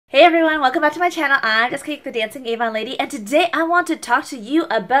Hey everyone, welcome back to my channel. I'm Jessie, the Dancing Avon Lady, and today I want to talk to you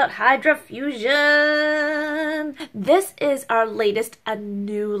about Hydra Fusion. This is our latest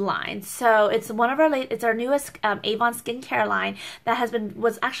new line. So it's it's our newest Avon skincare line that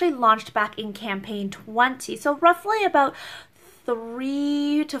was actually launched back in campaign 20. So roughly about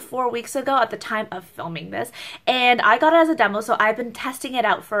 3 to 4 weeks ago at the time of filming this, and I got it as a demo, so I've been testing it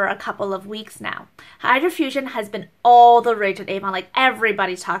out for a couple of weeks now. Hydra Fusion has been all the rage at Avon. Like,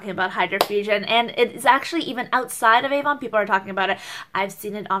 everybody's talking about Hydra Fusion, and it's actually even outside of Avon, people are talking about it. I've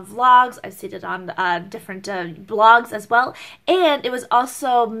seen it on vlogs, I've seen it on different blogs as well, and it was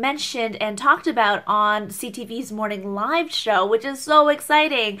also mentioned and talked about on CTV's morning live show, which is so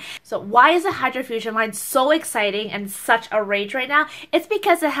exciting. So why is the Hydra Fusion line so exciting and such a rage right now? It's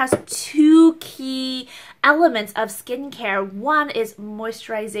because it has two key elements of skincare. One is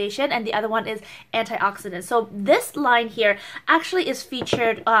moisturization and the other one is antioxidants. So this line here actually is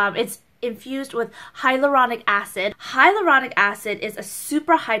featured, it's infused with hyaluronic acid. Hyaluronic acid is a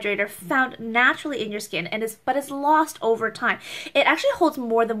super hydrator found naturally in your skin but is lost over time. It actually holds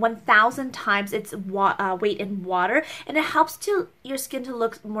more than 1,000 times its weight in water, and it helps your skin to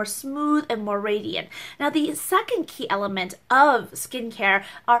look more smooth and more radiant. Now, the second key element of skincare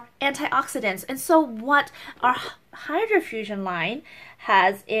are antioxidants, and so what our Hydra Fusion line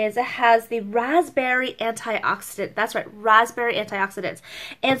has the raspberry antioxidant. That's right, raspberry antioxidants.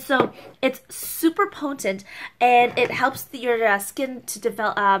 And so it's super potent, and it helps your skin to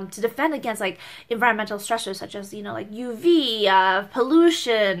develop to defend against like environmental stressors such as like UV,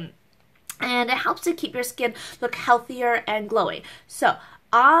 pollution, and it helps to keep your skin look healthier and glowing. So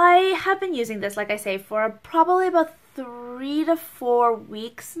I have been using this, like I say, for probably about 3 to 4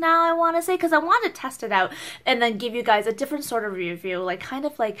 weeks now, I want to say, because I want to test it out and then give you guys a different sort of review, like kind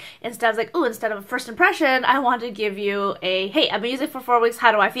of like instead of a first impression, I want to give you a hey, I've been using it for 4 weeks,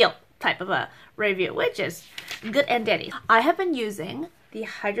 how do I feel type of a review, which is good and dandy. I have been using the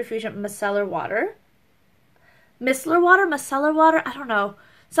Hydra Fusion micellar water, I don't know.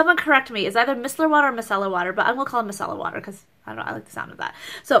 Someone correct me. It's either micellar water or micellar water, but I'm going to call it micellar water because I don't know, I like the sound of that.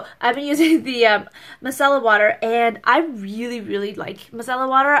 So I've been using the micellar water, and I really, really like micellar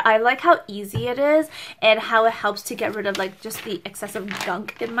water. I like how easy it is and how it helps to get rid of like just the excessive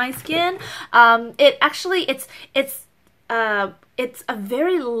gunk in my skin. It's a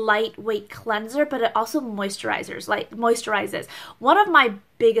very lightweight cleanser, but it also moisturizes. One of my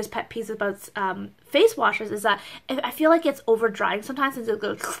biggest pet peeves about face washes is that I feel like it's over drying sometimes, and it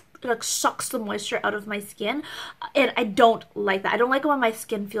like sucks the moisture out of my skin, and I don't like that. I don't like it when my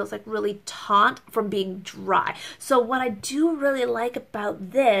skin feels like really taut from being dry. So what I do really like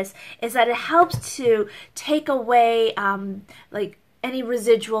about this is that it helps to take away like any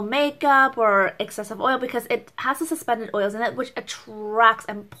residual makeup or excessive oil, because it has the suspended oils in it, which attracts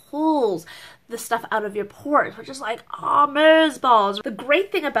and pulls the stuff out of your pores, which is like amazeballs. The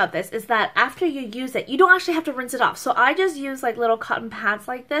great thing about this is that after you use it, you don't actually have to rinse it off. So I just use like little cotton pads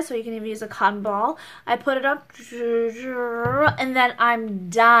like this, or you can even use a cotton ball. I put it on, and then I'm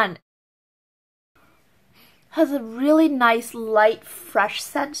done. Has a really nice, light, fresh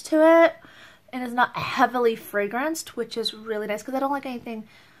scent to it, and is not heavily fragranced, which is really nice because I don't like anything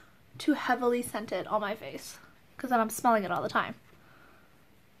too heavily scented on my face, because then I'm smelling it all the time.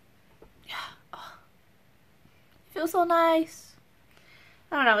 Yeah, oh. It feels so nice.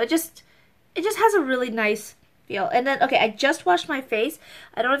 I don't know, it just has a really nice feel. And then, okay, I just washed my face.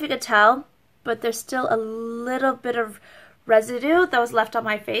 I don't know if you could tell, but there's still a little bit of residue that was left on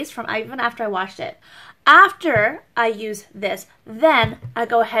my face from even after I washed it. After I use this, then I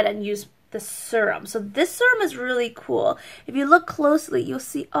go ahead and use the serum. So this serum is really cool. If you look closely, you'll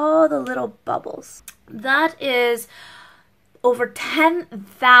see all the little bubbles. That is over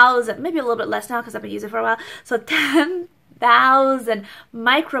 10,000, maybe a little bit less now because I've been using it for a while. So 10,000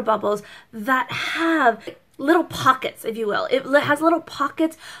 micro bubbles that have little pockets, if you will. It has little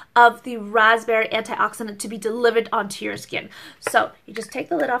pockets of the raspberry antioxidant to be delivered onto your skin. So you just take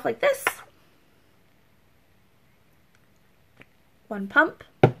the lid off like this. One pump.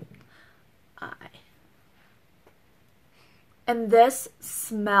 And this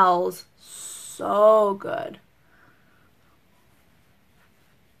smells so good.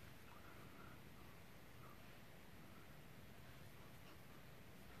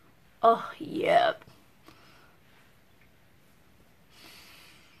 Oh, yep.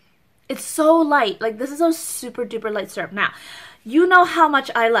 It's so light. Like, this is a super duper light serum. Now, you know how much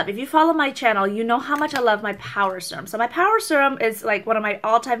I love, if you follow my channel, you know how much I love my Power Serum. So my Power Serum is like one of my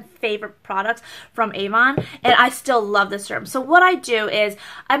all-time favorite products from Avon, and I still love this serum. So what I do is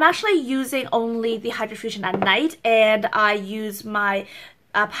I'm actually using only the Hydra Fusion at night, and I use my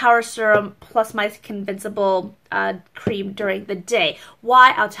power serum plus my Convincible cream during the day.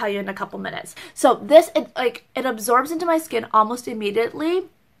 Why? I'll tell you in a couple minutes. So this, it absorbs into my skin almost immediately.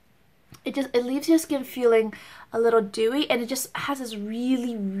 It leaves your skin feeling a little dewy, and it just has this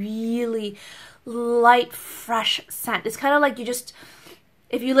really, really light, fresh scent. It's kind of like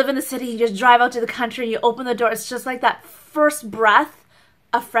if you live in the city, you just drive out to the country, you open the door, it's just like that first breath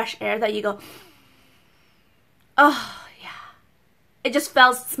of fresh air that you go, oh, it just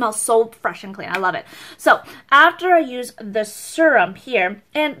smells so fresh and clean. I love it. So after I use the serum here,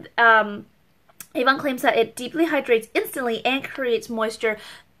 and Avon claims that it deeply hydrates instantly and creates moisture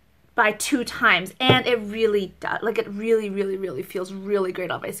by 2 times, and it really does. Like, it really, really, really feels really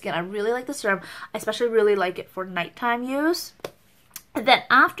great on my skin. I really like the serum. I especially really like it for nighttime use. And then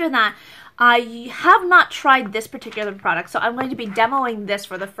after that, I have not tried this particular product, so I'm going to be demoing this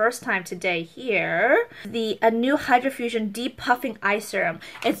for the first time today here. A new Hydra Fusion Deep Puffing Eye Serum.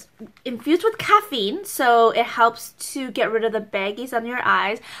 It's infused with caffeine, so it helps to get rid of the baggies under your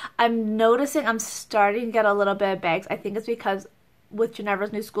eyes. I'm noticing I'm starting to get a little bit of bags. I think it's because with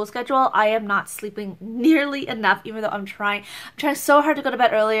Ginevra's new school schedule, I am not sleeping nearly enough, even though I'm trying so hard to go to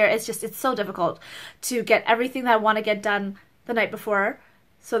bed earlier. It's so difficult to get everything that I want to get done the night before,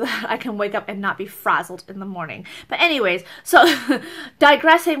 so that I can wake up and not be frazzled in the morning. But anyways, so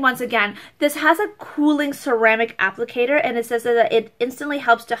digressing once again, this has a cooling ceramic applicator, and it says that it instantly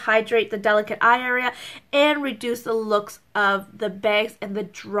helps to hydrate the delicate eye area and reduce the looks of the bags and the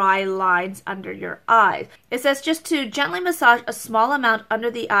dry lines under your eyes. It says just to gently massage a small amount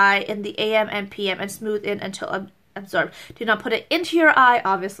under the eye in the AM and PM and smooth in until absorbed. Do not put it into your eye,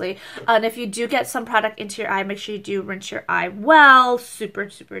 obviously. And if you do get some product into your eye, make sure you do rinse your eye well, super,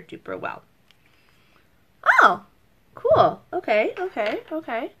 super duper well. Oh, cool. Okay, okay,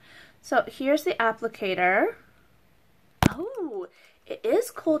 okay. So here's the applicator. Oh, it is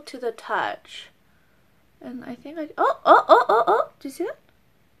cold to the touch. And I think oh, do you see that?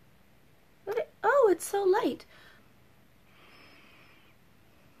 Okay. Oh, it's so light.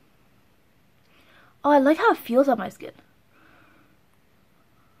 Oh, I like how it feels on my skin.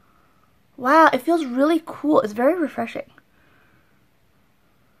 Wow, it feels really cool. It's very refreshing.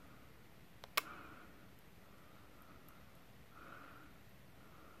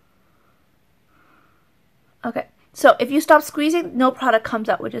 Okay, so if you stop squeezing, no product comes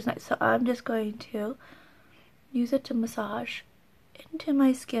out, which is nice. So I'm just going to use it to massage into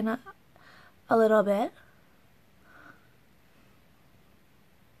my skin a little bit.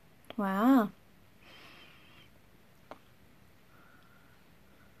 Wow.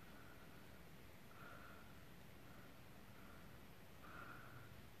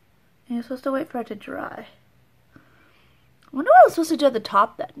 And you're supposed to wait for it to dry. I wonder what I was supposed to do at the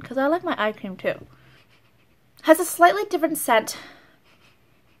top then, because I like my eye cream too. Has a slightly different scent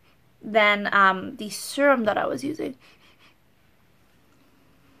than the serum that I was using.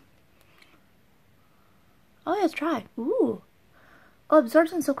 Oh yeah, it's dry. Ooh. Oh,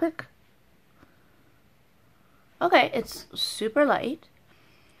 absorption so quick. Okay, it's super light.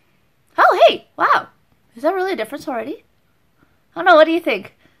 Oh, hey! Wow! Is that really a difference already? I don't know, what do you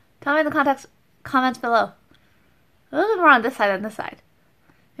think? Tell me in the comments below. A little bit more on this side than this side.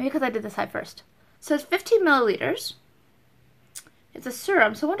 Maybe because I did this side first. So it's 15 milliliters. It's a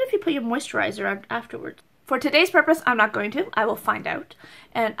serum, so I wonder if you put your moisturizer on afterwards. For today's purpose, I'm not going to. I will find out,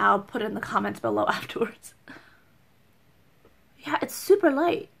 and I'll put it in the comments below afterwards. Yeah, it's super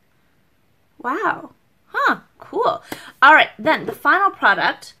light. Wow. Huh, cool. All right, then the final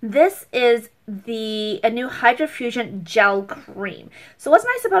product. This is a new Hydra Fusion gel cream. So what's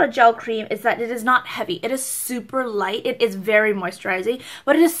nice about a gel cream is that it is not heavy. It is super light. It is very moisturizing,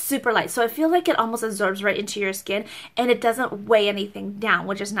 but it is super light. So I feel like it almost absorbs right into your skin, and it doesn't weigh anything down,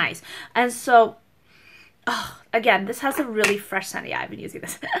 which is nice. And so, oh, again, this has a really fresh scent. Yeah, I've been using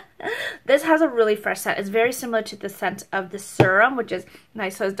this. This has a really fresh scent. It's very similar to the scent of the serum, which is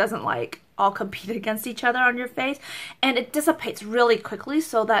nice, so it doesn't like all compete against each other on your face. And it dissipates really quickly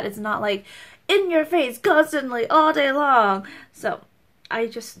so that it's not like in your face constantly all day long. So I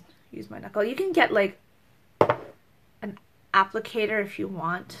just use my knuckle. You can get like an applicator if you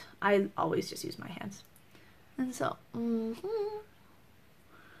want. I always just use my hands. And so,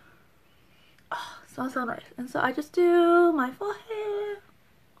 oh, so nice. And so I just do my forehead.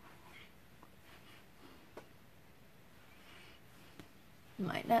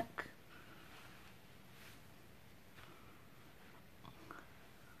 My neck.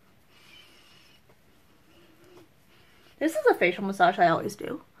 This is a facial massage I always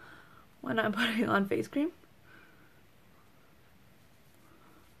do when I'm putting on face cream.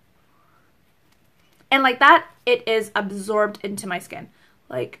 And like that, it is absorbed into my skin.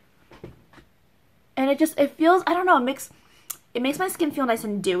 Like, and it feels, I don't know, it makes my skin feel nice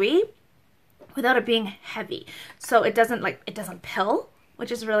and dewy without it being heavy. So it doesn't pill,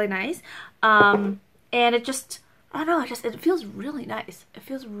 which is really nice. And it just, I don't know, it feels really nice. It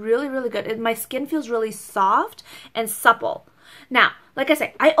feels really, really good. My skin feels really soft and supple. Now, like I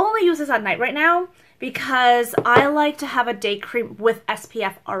say, I only use this at night right now because I like to have a day cream with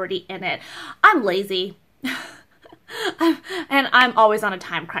SPF already in it. I'm lazy. And I'm always on a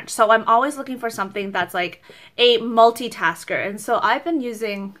time crunch. So I'm always looking for something that's like a multitasker. And so I've been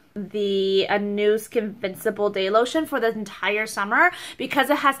using the new Skinvincible Day Lotion for the entire summer because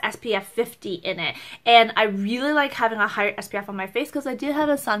it has SPF 50 in it. And I really like having a higher SPF on my face because I do have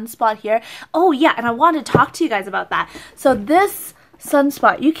a sunspot here. Oh yeah, and I wanted to talk to you guys about that. So this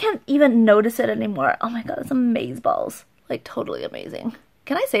sunspot, you can't even notice it anymore. Oh my god, it's amazeballs. Like totally amazing.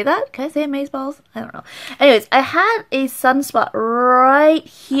 Can I say that? Can I say amazeballs? I don't know. Anyways, I had a sunspot right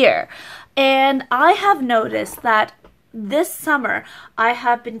here. And I have noticed that this summer, I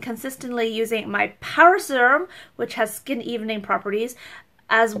have been consistently using my Power Serum, which has skin evening properties,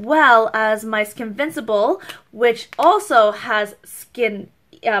 as well as my Skinvincible, which also has skin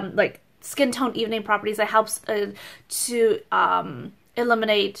tone evening properties that helps to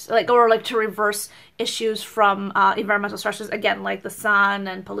eliminate to reverse issues from environmental stressors, again, like the sun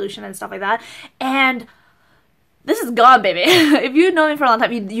and pollution and stuff like that. And this is gone, baby. If you know me for a long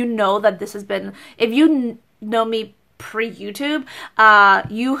time, you know that this has been, if you know me pre-YouTube,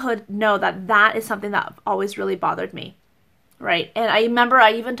 you would know that that is something that always really bothered me, right? And I remember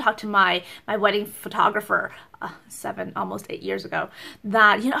I even talked to my wedding photographer almost 8 years ago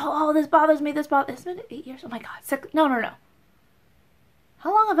that, oh, this bothers me, it's been 8 years, oh my god, no.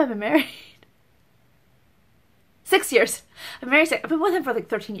 How long have I been married? 6 years. I've been with him for like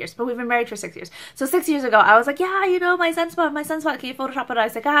 13 years, but we've been married for 6 years. So 6 years ago, I was like, yeah, my sunspot, can you Photoshop it? I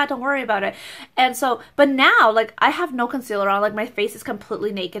was like, don't worry about it. And so, but now, like, I have no concealer on, like, my face is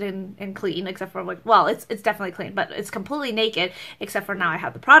completely naked and clean, except for, like, well, it's definitely clean, but it's completely naked, except for now I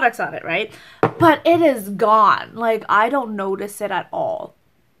have the products on it, right? But it is gone. Like, I don't notice it at all,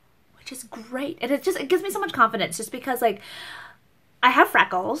 which is great. And it gives me so much confidence, just because, like, I have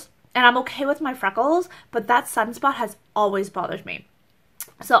freckles, and I'm okay with my freckles, but that sunspot has always bothered me.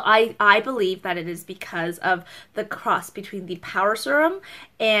 So I believe that it is because of the cross between the Power Serum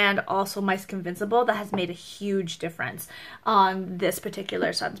and also my Skinvincible that has made a huge difference on this particular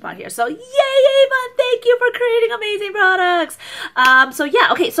sunspot here. So yay, Avon! Thank you for creating amazing products! So yeah,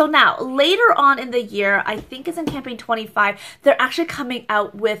 okay, so now, later on in the year, I think it's in campaign 25, they're actually coming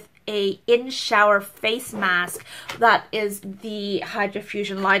out with a in-shower face mask that is the Hydra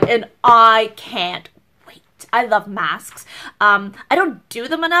Fusion line, and I can't wait. I love masks. I don't do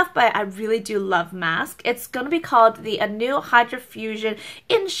them enough, but I really do love masks. It's going to be called the new Hydra Fusion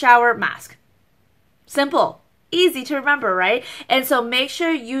in-shower mask. Simple. Easy to remember, right? And so make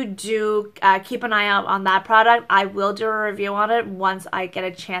sure you do keep an eye out on that product. I will do a review on it once I get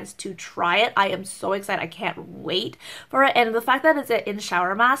a chance to try it. I am so excited. I can't wait for it. And the fact that it's an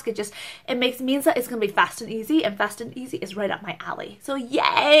in-shower mask, it means that it's going to be fast and easy, and fast and easy is right up my alley. So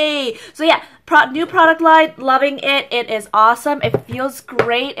yay! So yeah, new product line, loving it. It is awesome. It feels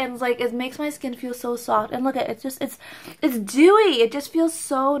great, and like it makes my skin feel so soft. And look at it, it's dewy. It just feels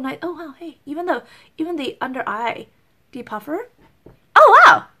so nice. Oh wow, hey, even the under eye depuffer. Oh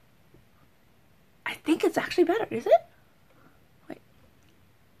wow! I think it's actually better, is it? Wait.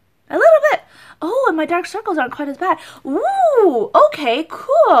 A little bit. Oh, and my dark circles aren't quite as bad. Ooh, okay,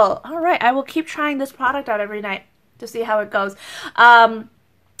 cool. Alright, I will keep trying this product out every night to see how it goes.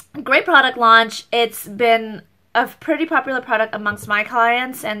 Great product launch. It's been a pretty popular product amongst my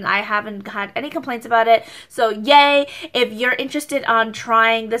clients, and I haven't had any complaints about it. So yay! If you're interested on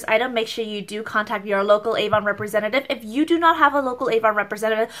trying this item, make sure you do contact your local Avon representative. If you do not have a local Avon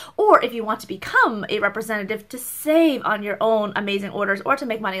representative, or if you want to become a representative to save on your own amazing orders or to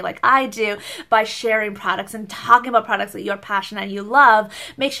make money like I do by sharing products and talking about products that you're passionate and you love,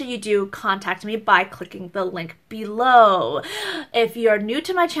 make sure you do contact me by clicking the link below. If you're new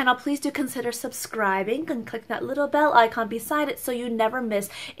to my channel, please do consider subscribing and click that little bell icon beside it so you never miss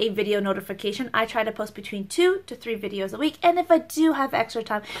a video notification. I try to post between 2 to 3 videos a week, and if I do have extra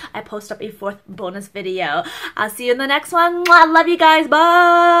time, I post up a 4th bonus video. I'll see you in the next one. Mwah! Love you guys.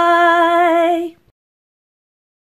 Bye!